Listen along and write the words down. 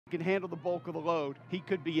can handle the bulk of the load. He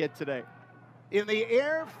could be it today. In the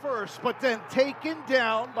air first, but then taken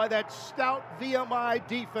down by that stout VMI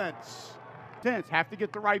defense. Have to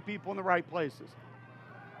get the right people in the right places.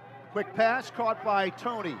 Quick pass caught by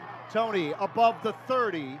Tony. Tony above the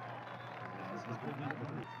 30.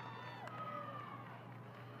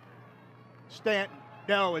 Stanton.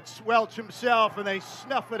 No, it's Welch himself, and they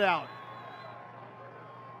snuff it out.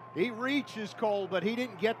 He reaches Cole, but he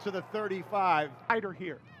didn't get to the 35. Tighter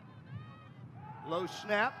here. Low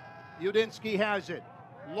snap. Udinski has it.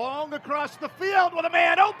 Long across the field with a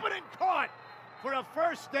man open and caught for a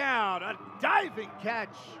first down. A diving catch.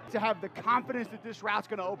 To have the confidence that this route's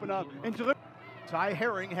going to open up and deliver. Ty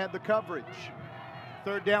Herring had the coverage.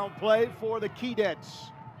 Third down play for the Keydets.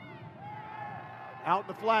 Out in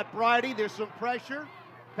the flat, Bridie. There's some pressure.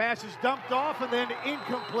 Pass is dumped off and then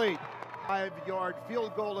incomplete. 5-yard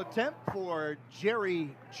field goal attempt for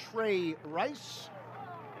Jerry Trey Rice.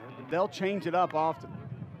 They'll change it up often.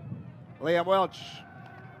 Liam Welch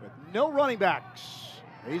with no running backs.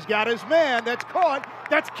 He's got his man. That's caught.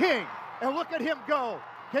 That's King. And look at him go.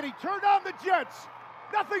 Can he turn on the Jets?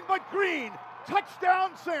 Nothing but green.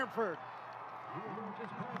 Touchdown, Samford.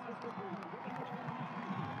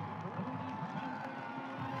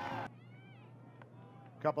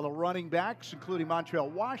 Couple of running backs, including Montreal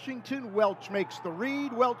Washington. Welch makes the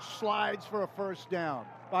read. Welch slides for a first down.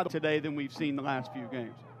 Today than we've seen the last few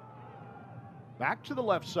games. Back to the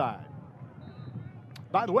left side.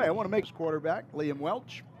 By the way, I want to make this quarterback, Liam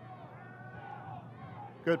Welch.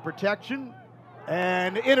 Good protection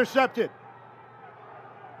and intercepted.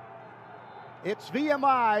 It's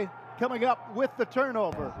VMI coming up with the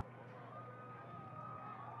turnover.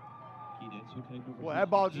 Well, that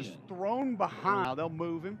ball just thrown behind. Now they'll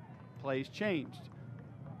move him. Plays changed.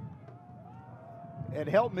 And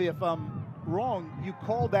help me if I'm wrong, you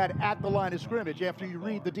call that at the line of scrimmage after you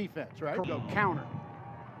read the defense, right? Go counter.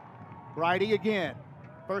 Bridie again.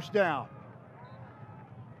 First down.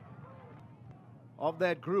 Of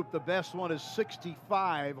that group, the best one is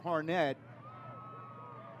 65, Harnett.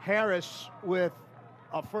 Harris with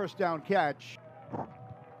a first down catch.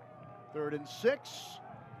 3rd and 6.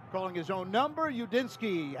 Calling his own number.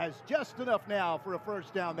 Udinski has just enough now for a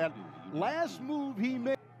first down. That last move he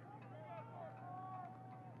made.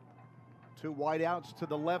 2 wideouts to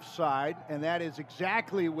the left side, and that is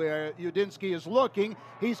exactly where Udinski is looking.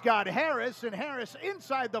 He's got Harris, and Harris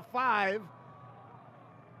inside the 5.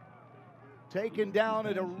 Taken down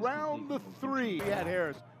at around the 3. He had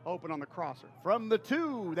Harris open on the crosser. From the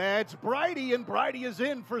 2, that's Bridie, and Bridie is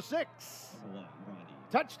in for 6.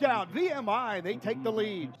 Touchdown, VMI, they take the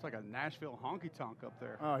lead. It's like a Nashville honky-tonk up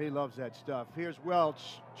there. Oh, he loves that stuff. Here's Welch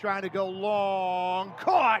trying to go long.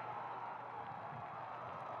 Caught!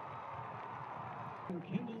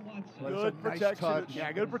 Good protection. Nice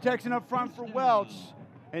Yeah, good protection up front for Welch.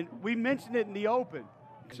 And we mentioned it in the open.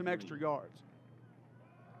 Some extra yards.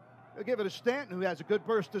 They'll give it to Stanton, who has a good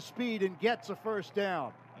burst of speed and gets a first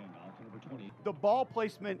down. The ball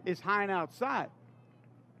placement is high and outside.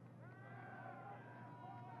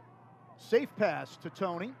 Safe pass to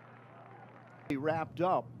Tony. He wrapped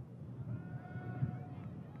up.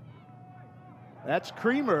 That's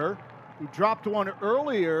Creamer, who dropped one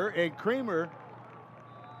earlier, and Creamer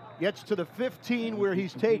gets to the 15 where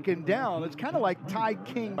he's taken down. It's kind of like Ty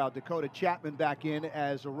King. Dakota Chapman back in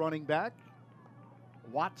as a running back.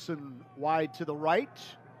 Watson wide to the right.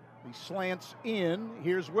 He slants in.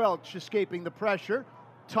 Here's Welch escaping the pressure.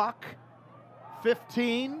 Tuck,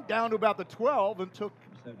 15, down to about the 12, and took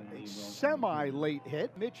a semi-late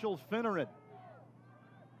hit. Mitchell Finneran,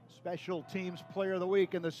 special teams player of the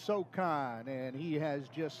week in the SoCon, and he has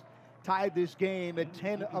just tied this game at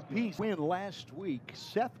 10 apiece. Win last week.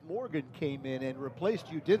 Seth Morgan came in and replaced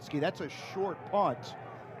Udinski. That's a short punt.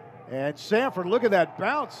 And Samford, look at that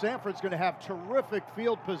bounce. Samford's going to have terrific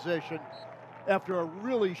field position after a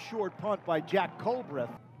really short punt by Jack Colbreth.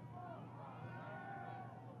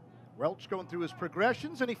 Welch going through his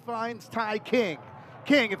progressions, and he finds Ty King.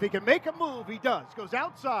 King, if he can make a move, he does. Goes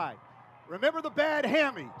outside. Remember the bad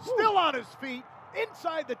hammy. Still on his feet,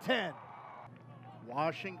 inside the 10.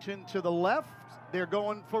 Washington to the left. They're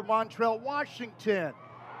going for Montreal Washington.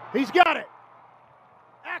 He's got it.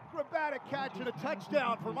 Acrobatic catch and a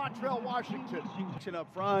touchdown for Montreal Washington.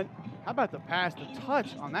 Up front. How about the pass, the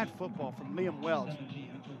touch on that football from Liam Welch?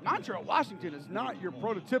 Montreal Washington is not your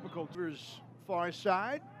prototypical. Far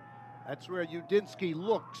side. That's where Udinski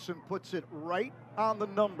looks and puts it right on the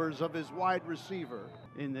numbers of his wide receiver.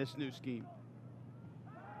 In this new scheme.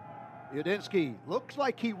 Udinski looks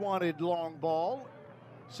like he wanted long ball.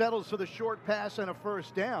 Settles for the short pass and a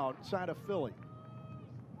first down. Side of Philly.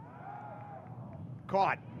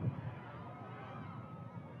 Caught.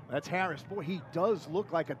 That's Harris. Boy, he does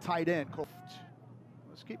look like a tight end.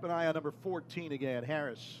 Let's keep an eye on number 14 again,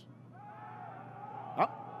 Harris.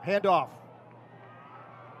 Up, handoff.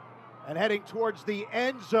 And heading towards the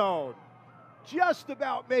end zone. Just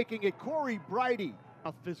about making it, Corey Brighty.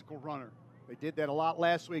 A physical runner. They did that a lot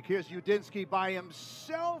last week. Here's Udinsky by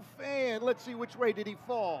himself, and let's see which way did he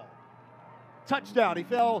fall. Touchdown. He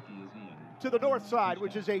fell to the north side,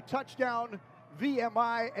 which is a touchdown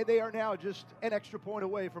VMI, and they are now just an extra point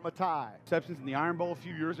away from a tie. Receptions in the Iron Bowl a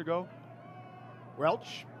few years ago.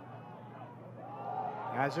 Welch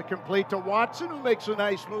has it complete to Watson, who makes a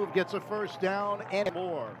nice move, gets a first down and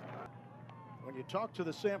more. When you talk to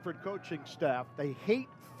the Samford coaching staff, they hate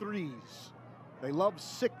threes. They love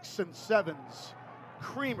 6 and 7s.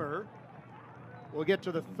 Creamer will get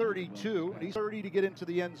to the 32, and he's 30 to get into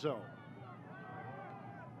the end zone.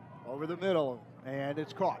 Over the middle, and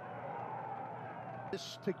it's caught.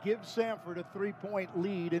 This to give Samford a 3-point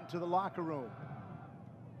lead into the locker room.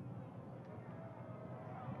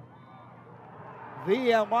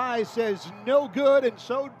 VMI says no good, and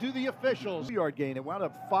so do the officials. 2-yard gain, it wound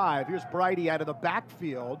up 5. Here's Brighty out of the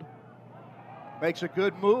backfield. Makes a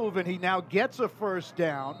good move, and he now gets a first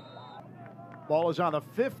down. Ball is on the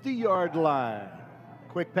 50-yard line.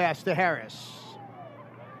 Quick pass to Harris.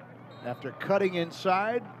 After cutting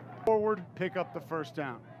inside. Forward, pick up the first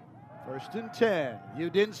down. 1st and 10.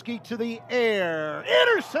 Udinsky to the air.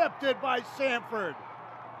 Intercepted by Samford.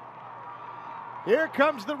 Here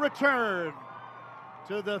comes the return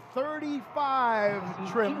to the 35.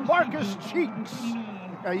 Tremarcus Cheeks.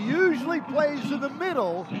 Now, usually plays in the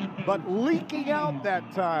middle, but leaking out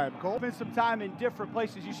that time. Cole. Spend some time in different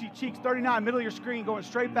places. You see Cheeks 39, middle of your screen, going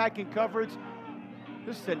straight back in coverage.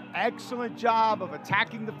 This is an excellent job of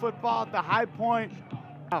attacking the football at the high point.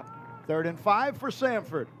 3rd and 5 for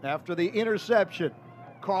Samford after the interception.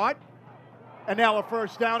 Caught, and now a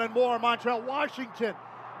first down and more. Montreal Washington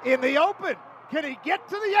in the open. Can he get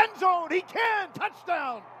to the end zone? He can.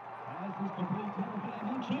 Touchdown.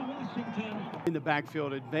 In the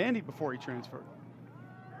backfield at Vandy before he transferred.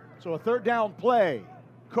 So a 3rd down play.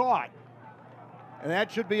 Caught. And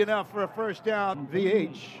that should be enough for a first down.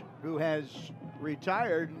 VH, who has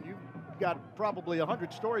retired. And you've got probably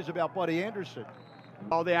 100 stories about Buddy Anderson.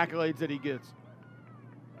 All the accolades that he gets.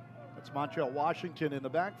 That's Montreal Washington in the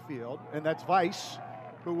backfield. And that's Vice,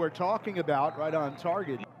 who we're talking about, right on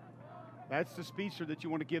target. That's the speedster that you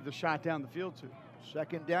want to give the shot down the field to.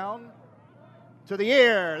 2nd down to the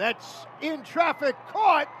air. That's in traffic,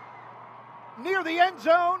 caught near the end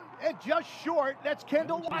zone and just short. That's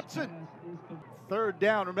Kendall Watson. 3rd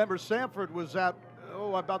down. Remember, Samford was at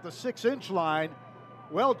about the 6-inch line.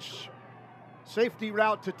 Welch, safety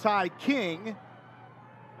route to Ty King.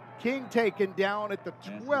 King taken down at the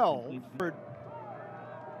 12.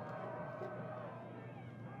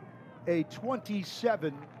 A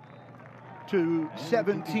 27-17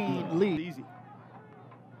 lead. Easy.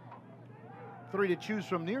 3 to choose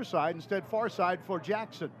from near side, instead far side for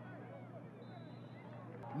Jackson.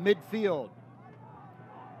 Midfield.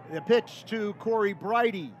 The pitch to Corey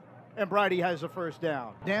Brighty, and Brighty has a first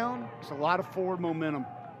down. Down. It's a lot of forward momentum.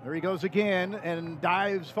 There he goes again and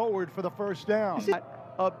dives forward for the first down.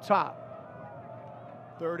 Up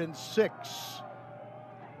top. 3rd and 6.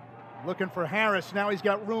 Looking for Harris. Now he's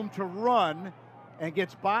got room to run and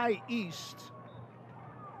gets by East.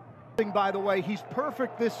 By the way, he's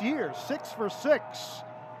perfect this year. 6 for 6.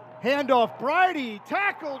 Handoff, Brighty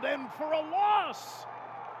tackled and for a loss.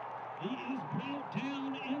 He is brought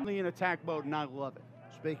down in attack mode, and I love it.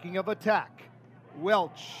 Speaking of attack,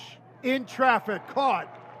 Welch in traffic,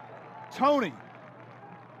 caught. Tony.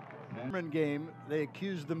 Game, they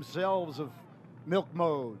accused themselves of milk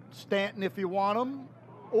mode. Stanton if you want him,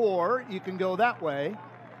 or you can go that way.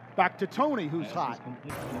 Back to Tony, who's hot.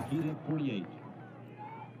 48.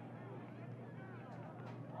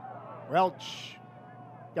 Welch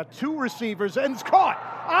got 2 receivers and it's caught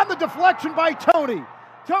on the deflection by Tony.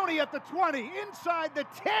 Tony at the 20, inside the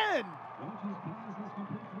 10.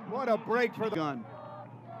 What a break for the gun.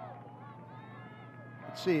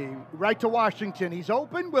 Let's see, right to Washington. He's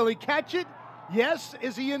open. Will he catch it? Yes.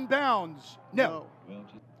 Is he in bounds? No.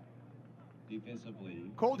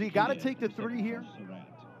 Colt, you got to take the 3 here.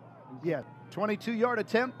 Yeah. 22-yard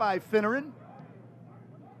attempt by Finneran.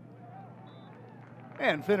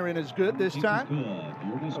 And Finneran is good this time.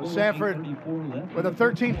 So Samford with a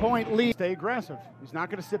 13-point lead. Stay aggressive. He's not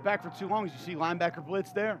going to sit back for too long, as you see linebacker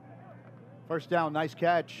blitz there. First down, nice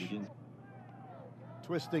catch.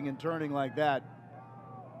 Twisting and turning like that.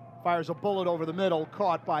 Fires a bullet over the middle,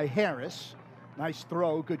 caught by Harris. Nice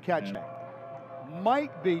throw, good catch.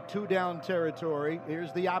 Might be 2-down territory.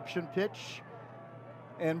 Here's the option pitch.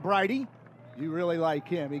 And Bridie, you really like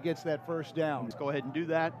him. He gets that first down. Let's go ahead and do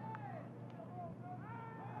that.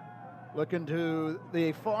 Looking to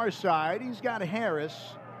the far side, he's got Harris.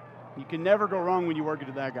 You can never go wrong when you work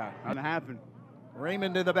into that guy. Not gonna happen.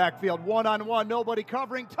 Raymond in the backfield, one-on-one, nobody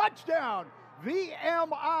covering, touchdown,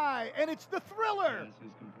 VMI, and it's the thriller,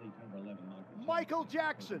 Michael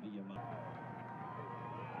Jackson.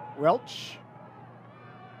 Welch,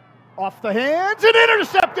 off the hands, and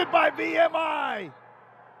intercepted by VMI.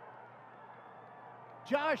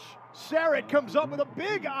 Josh Sarrett comes up with a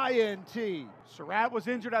big INT. Surratt was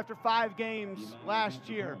injured after 5 games last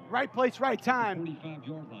year. Right place, right time.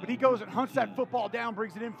 But he goes and hunts that football down,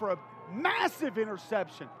 brings it in for a massive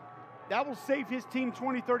interception. That will save his team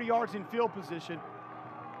 20, 30 yards in field position.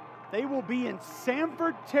 They will be in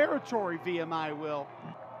Samford territory, VMI will.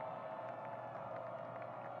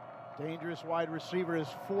 Dangerous wide receiver is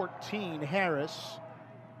 14, Harris.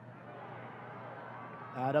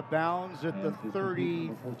 Out of bounds at the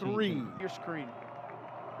 33. Your screen.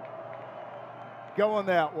 Going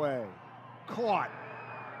that way. Caught.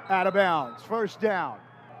 Out of bounds. First down.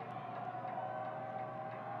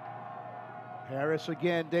 Harris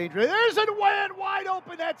again, dangerous. There's a man wide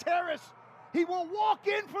open. That's Harris. He will walk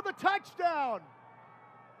in for the touchdown.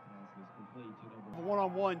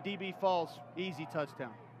 One-on-one, DB falls. Easy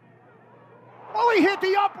touchdown. Oh, he hit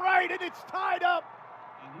the upright, and it's tied up.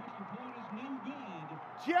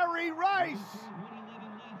 Jerry Rice.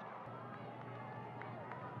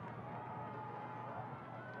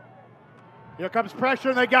 Here comes pressure,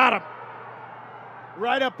 and they got him.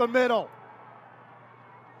 Right up the middle.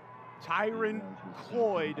 Tyron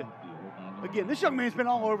Cloyd. Again, this young man's been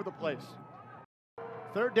all over the place.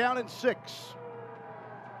 3rd down and 6.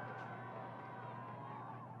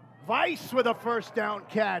 Vice with a first down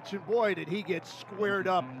catch, and boy, did he get squared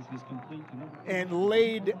up and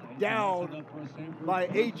laid down by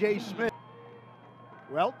A.J. Smith.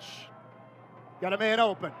 Welch got a man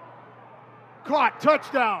open. Caught,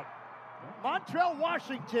 touchdown. Montrell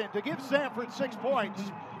Washington to give Samford 6 points.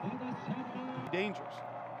 Dangerous.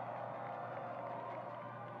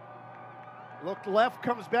 Looked left,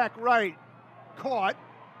 comes back right. Caught.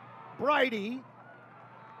 Bridie.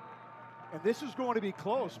 And this is going to be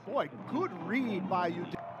close. Boy, good read by you.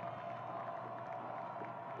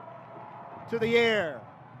 To the air.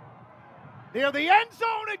 Near the end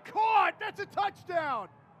zone and caught. That's a touchdown.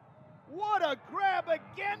 What a grab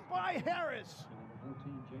again by Harris.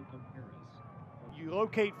 You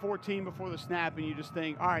locate 14 before the snap and you just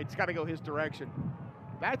think, all right, it's got to go his direction.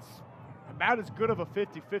 That's about as good of a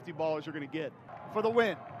 50-50 ball as you're going to get. For the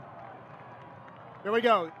win. Here we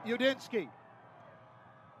go. Udinsky.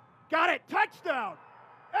 Got it. Touchdown.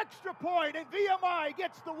 Extra point, and VMI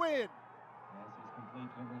gets the win.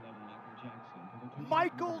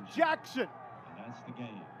 Michael Jackson. And that's the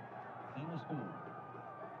game. Final score.